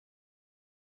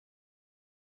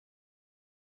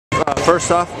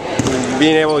First off,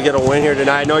 being able to get a win here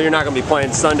tonight. I know you're not going to be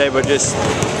playing Sunday, but just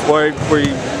what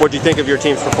do you think of your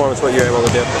team's performance? What you're able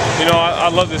to do? You know, I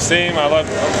love this team. I love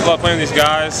playing with these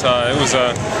guys. It was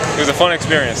a fun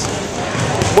experience.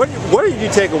 What did you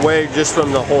take away just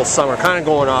from the whole summer? Kind of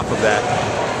going off of that.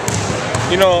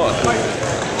 You know,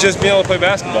 just being able to play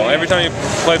basketball. Every time you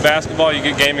play basketball, you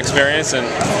get game experience and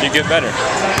you get better.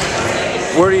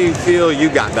 Where do you feel you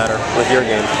got better with your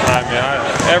game? I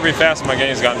mean, every facet of my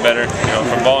game's gotten better. You know,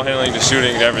 from ball handling to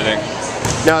shooting to everything.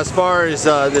 Now, as far as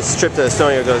this trip to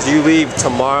Estonia goes, you leave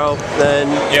tomorrow, then,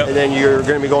 yep. And then you're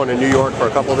going to be going to New York for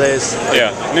a couple of days.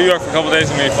 Yeah, New York for a couple of days,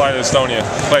 and then fly to Estonia,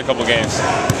 play a couple games.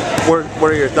 What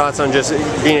are your thoughts on just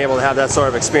being able to have that sort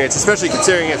of experience, especially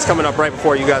considering it's coming up right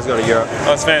before you guys go to Europe?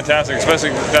 Oh, it's fantastic, especially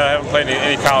that I haven't played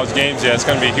any college games yet. It's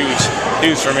going to be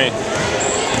huge for me.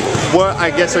 What,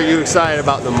 I guess, are you excited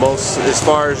about the most as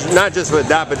far as, not just with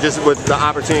that, but just with the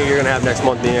opportunity you're going to have next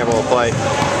month being able to play?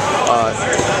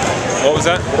 What was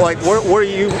that? Like, what are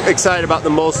you excited about the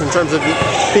most in terms of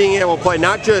being able to play,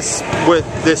 not just with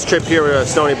this trip here to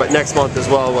Estonia, but next month as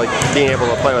well, like being able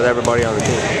to play with everybody on the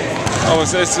team? Oh,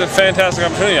 it's a fantastic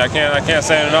opportunity. I can't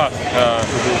say it enough.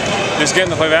 Just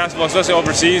getting to play basketball, especially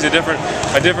overseas, a different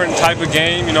type of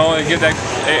game, you know, and get that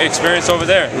experience over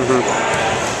there.